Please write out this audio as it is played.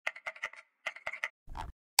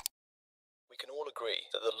agree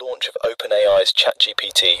that the launch of OpenAI's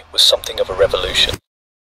ChatGPT was something of a revolution.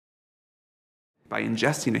 By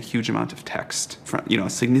ingesting a huge amount of text from, a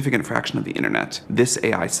significant fraction of the internet, this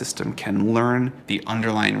AI system can learn the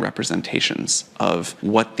underlying representations of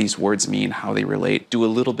what these words mean, how they relate, do a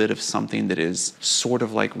little bit of something that is sort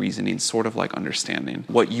of like reasoning, sort of like understanding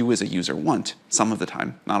what you as a user want, some of the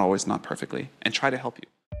time, not always, not perfectly, and try to help you.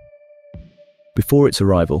 Before its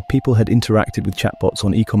arrival, people had interacted with chatbots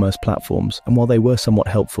on e-commerce platforms, and while they were somewhat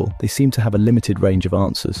helpful, they seemed to have a limited range of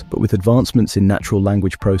answers. But with advancements in natural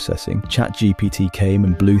language processing, ChatGPT came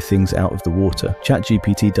and blew things out of the water.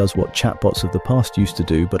 ChatGPT does what chatbots of the past used to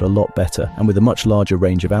do, but a lot better, and with a much larger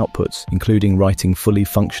range of outputs, including writing fully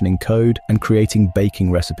functioning code and creating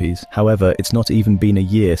baking recipes. However, it's not even been a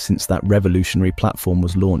year since that revolutionary platform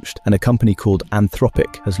was launched, and a company called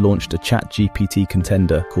Anthropic has launched a ChatGPT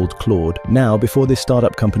contender called Claude. Now, before this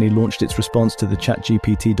startup company launched its response to the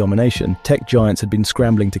ChatGPT domination, tech giants had been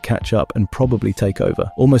scrambling to catch up and probably take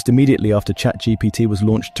over. Almost immediately after ChatGPT was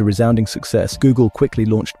launched to resounding success, Google quickly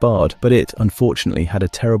launched Bard, but it, unfortunately, had a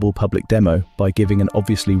terrible public demo by giving an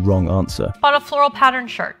obviously wrong answer. Bought a floral pattern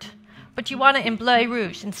shirt, but you want it in bleu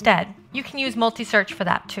rouge instead. You can use multi-search for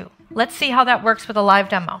that too. Let's see how that works with a live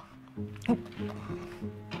demo.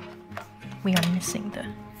 We are missing the...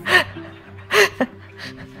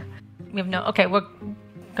 Okay, we're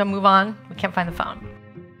gonna move on. We can't find the phone.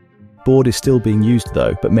 Bard is still being used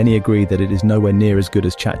though, but many agree that it is nowhere near as good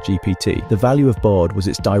as ChatGPT. The value of Bard was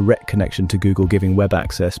its direct connection to Google giving web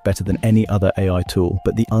access better than any other AI tool,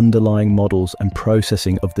 but the underlying models and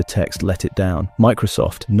processing of the text let it down.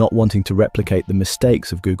 Microsoft, not wanting to replicate the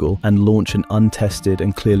mistakes of Google and launch an untested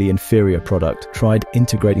and clearly inferior product, tried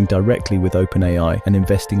integrating directly with OpenAI and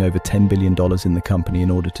investing over $10 billion in the company in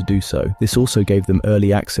order to do so. This also gave them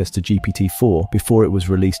early access to GPT-4 before it was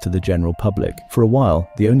released to the general public. For a while,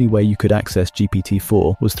 the only way you could access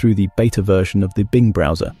GPT-4 was through the beta version of the Bing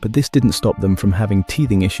browser, but this didn't stop them from having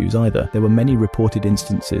teething issues either. There were many reported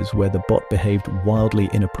instances where the bot behaved wildly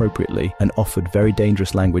inappropriately and offered very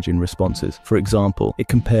dangerous language in responses. For example, it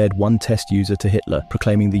compared one test user to Hitler,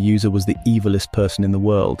 proclaiming the user was the evilest person in the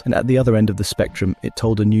world, and at the other end of the spectrum, it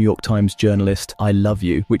told a New York Times journalist, "I love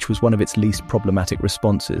you," which was one of its least problematic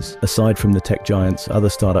responses. Aside from the tech giants, other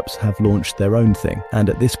startups have launched their own thing, and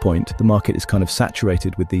at this point, the market is kind of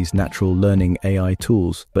saturated with these natural learning AI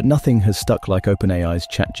tools, but nothing has stuck like OpenAI's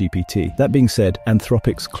ChatGPT. That being said,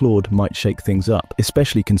 Anthropic's Claude might shake things up,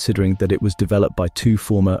 especially considering that it was developed by two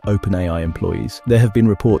former OpenAI employees. There have been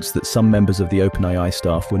reports that some members of the OpenAI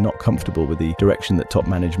staff were not comfortable with the direction that top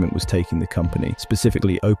management was taking the company,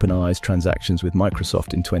 specifically OpenAI's transactions with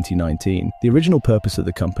Microsoft in 2019. The original purpose of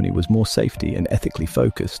the company was more safety and ethically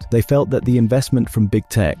focused. They felt that the investment from big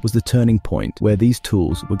tech was the turning point where these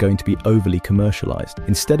tools were going to be overly commercialized.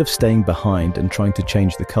 Instead of staying behind and trying to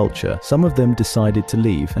change the culture, some of them decided to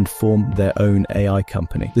leave and form their own AI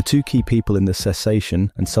company. The two key people in the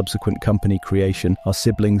cessation and subsequent company creation are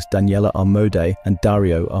siblings Daniela Armode and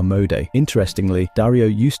Dario Armode. Interestingly, Dario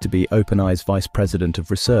used to be OpenAI's vice president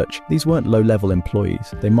of research. These weren't low-level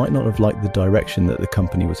employees. They might not have liked the direction that the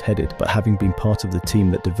company was headed, but having been part of the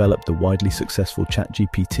team that developed the widely successful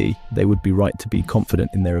ChatGPT, they would be right to be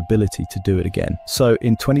confident in their ability to do it again. So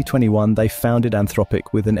in 2021, they founded Anthropic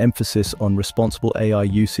with an emphasis on responsible AI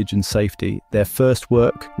usage and safety. Their first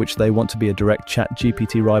work, which they want to be a direct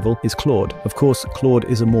ChatGPT rival, is Claude. Of course, Claude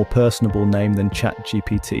is a more personable name than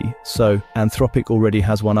ChatGPT, so Anthropic already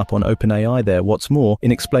has one up on OpenAI there. What's more,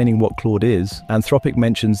 in explaining what Claude is, Anthropic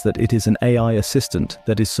mentions that it is an AI assistant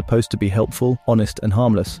that is supposed to be helpful, honest, and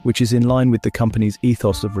harmless, which is in line with the company's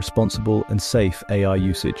ethos of responsible and safe AI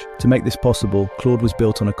usage. To make this possible, Claude was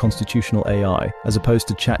built on a constitutional AI, as opposed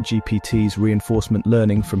to ChatGPT's reinforcement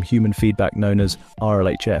learning from human feedback known as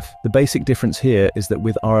RLHF. The basic difference here is that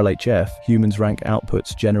with RLHF, humans rank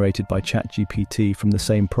outputs generated by ChatGPT from the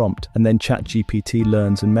same prompt, and then ChatGPT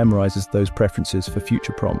learns and memorizes those preferences for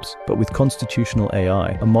future prompts. But with constitutional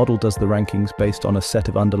AI, a model does the rankings based on a set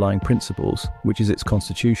of underlying principles, which is its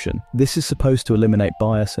constitution. This is supposed to eliminate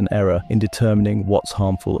bias and error in determining what's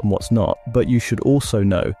harmful and what's not, but you should also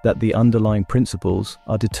know that the underlying principles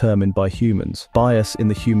are determined by humans. Bias in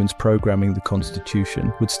the humans programming the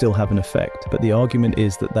constitution would still have an effect, but the argument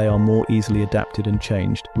is that they are more easily adapted and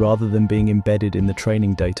changed rather than being embedded in the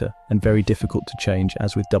training data and very difficult to change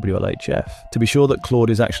as with WLHF. To be sure that Claude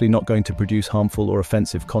is actually not going to produce harmful or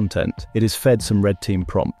offensive content, it is fed some red team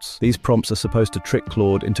prompts. These prompts are supposed to trick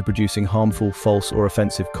Claude into producing harmful, false, or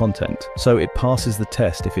offensive content, so it passes the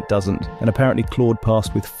test if it doesn't, and apparently Claude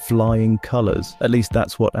passed with flying colors. At least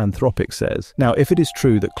that's what Anthropic says. Now, if it is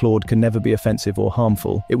true that Claude can never be offensive or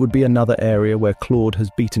harmful, it would be another area where Claude has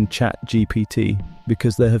beaten ChatGPT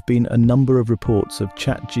because there have been a number of reports of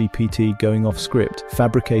ChatGPT going off script,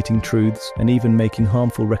 fabricating truths, and even making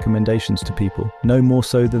harmful recommendations to people. No more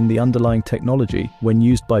so than the underlying technology, when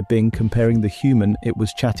used by Bing comparing the human it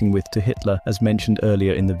was chatting with to Hitler, as mentioned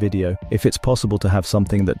earlier in the video. If it's possible to have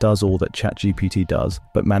something that does all that ChatGPT does,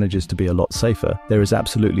 but manages to be a lot safer, there is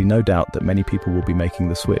absolutely no doubt that many people will be making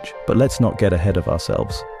the switch. But let's not get ahead of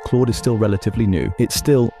ourselves. Claude is still relatively new. It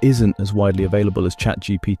still isn't as widely available as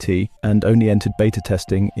ChatGPT, and only entered beta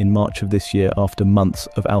testing in March of this year after months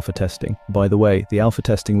of alpha testing. By the way, the alpha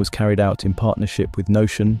testing was carried out in partnership with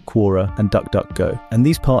Notion, Quora, and DuckDuckGo. And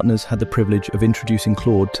these partners had the privilege of introducing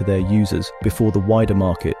Claude to their users before the wider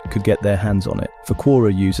market could get their hands on it. For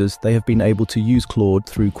Quora users, they have been able to use Claude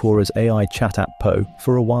through Quora's AI chat app Poe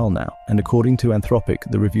for a while now. And according to Anthropic,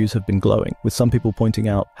 the reviews have been glowing, with some people pointing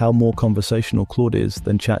out how more conversational Claude is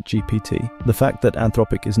than ChatGPT. The fact that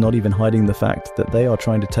Anthropic is not even hiding the fact that they are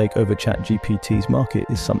trying to take over ChatGPT's market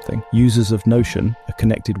is something. Users of Notion, a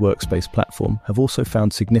connected workspace platform, have also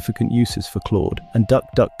found significant uses for Claude, and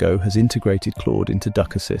DuckDuckGo has integrated Claude into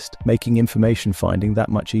Duck Assist, making information finding that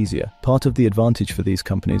much easier. Part of the advantage for these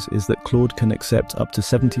companies is that Claude can accept up to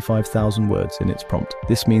 75,000 words in its prompt.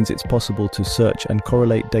 This means it's possible to search and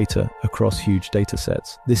correlate data across huge data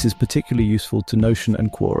sets. This is particularly useful to Notion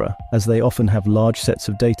and Quora, as they often have large sets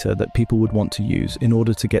of data that people would want to use in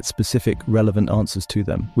order to get specific, relevant answers to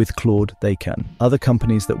them. With Claude, they can. Other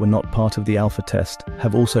companies that were not part of the alpha test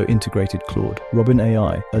have also integrated Claude.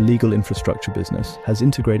 OpenAI, a legal infrastructure business, has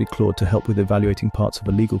integrated Claude to help with evaluating parts of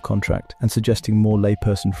a legal contract and suggesting more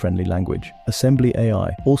layperson-friendly language. Assembly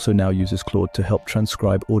AI also now uses Claude to help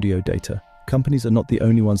transcribe audio data. Companies are not the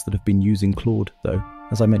only ones that have been using Claude, though.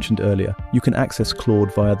 As I mentioned earlier, you can access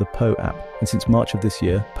Claude via the Poe app, and since March of this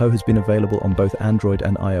year, Poe has been available on both Android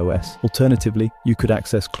and iOS. Alternatively, you could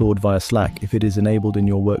access Claude via Slack if it is enabled in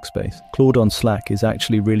your workspace. Claude on Slack is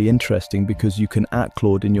actually really interesting because you can @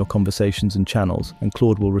 Claude in your conversations and channels, and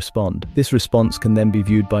Claude will respond. This response can then be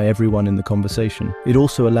viewed by everyone in the conversation. It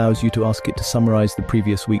also allows you to ask it to summarize the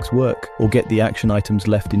previous week's work, or get the action items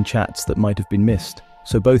left in chats that might have been missed.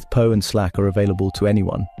 So both Poe and Slack are available to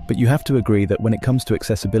anyone. But you have to agree that when it comes to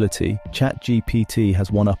accessibility, ChatGPT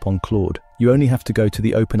has one up on Claude. You only have to go to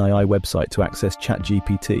the OpenAI website to access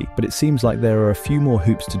ChatGPT, but it seems like there are a few more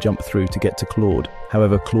hoops to jump through to get to Claude.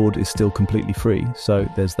 However, Claude is still completely free, so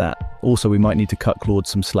there's that. Also, we might need to cut Claude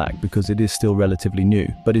some slack because it is still relatively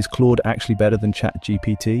new. But is Claude actually better than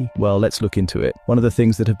ChatGPT? Well, let's look into it. One of the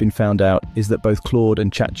things that have been found out is that both Claude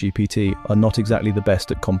and ChatGPT are not exactly the best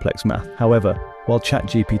at complex math. However, while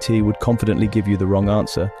ChatGPT would confidently give you the wrong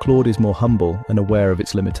answer, Claude is more humble and aware of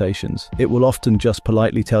its limitations. It will often just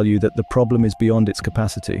politely tell you that the problem is beyond its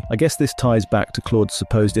capacity. I guess this ties back to Claude's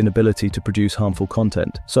supposed inability to produce harmful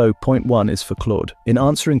content. So, point 1 is for Claude. In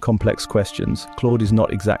answering complex questions, Claude is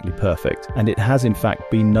not exactly perfect, and it has in fact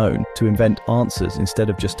been known to invent answers instead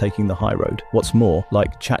of just taking the high road. What's more,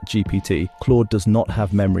 like ChatGPT, Claude does not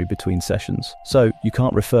have memory between sessions. So, you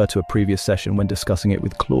can't refer to a previous session when discussing it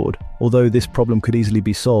with Claude. Although this problem could easily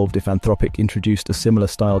be solved if Anthropic introduced a similar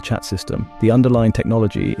style chat system, the underlying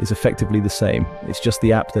technology is effectively the same. It's just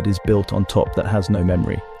the app that is built on top that has no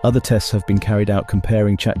memory. Other tests have been carried out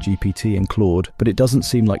comparing ChatGPT and Claude, but it doesn't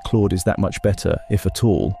seem like Claude is that much better, if at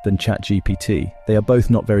all, than ChatGPT. They are both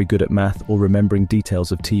not very good at math or remembering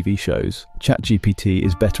details of TV shows. ChatGPT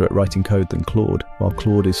is better at writing code than Claude, while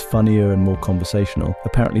Claude is funnier and more conversational,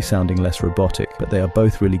 apparently sounding less robotic, but they are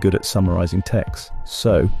both really good at summarizing text.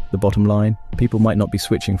 So, the bottom line, people might not be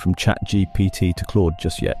switching from ChatGPT to Claude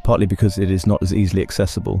just yet, partly because it is not as easily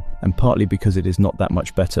accessible, and partly because it is not that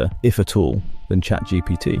much better, if at all, than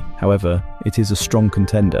ChatGPT. However, it is a strong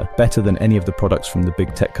contender, better than any of the products from the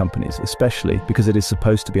big tech companies, especially because it is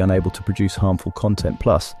supposed to be unable to produce harmful content.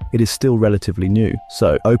 Plus, it is still relatively new,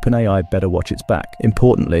 so OpenAI better watch its back.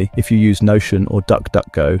 Importantly, if you use Notion or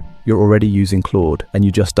DuckDuckGo, you're already using Claude, and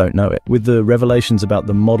you just don't know it. With the revelations about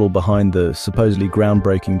the model behind the supposedly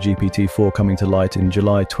groundbreaking GPT-4 coming to light in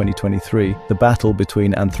July 2023, the battle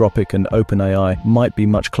between Anthropic and OpenAI might be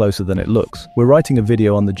much closer than it looks. We're writing a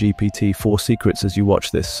video on the GPT-4 secrets as you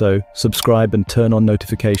watch this, so subscribe and turn on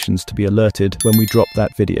notifications to be alerted when we drop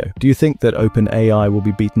that video. Do you think that OpenAI will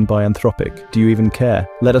be beaten by Anthropic? Do you even care?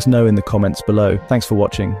 Let us know in the comments below. Thanks for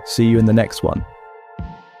watching. See you in the next one.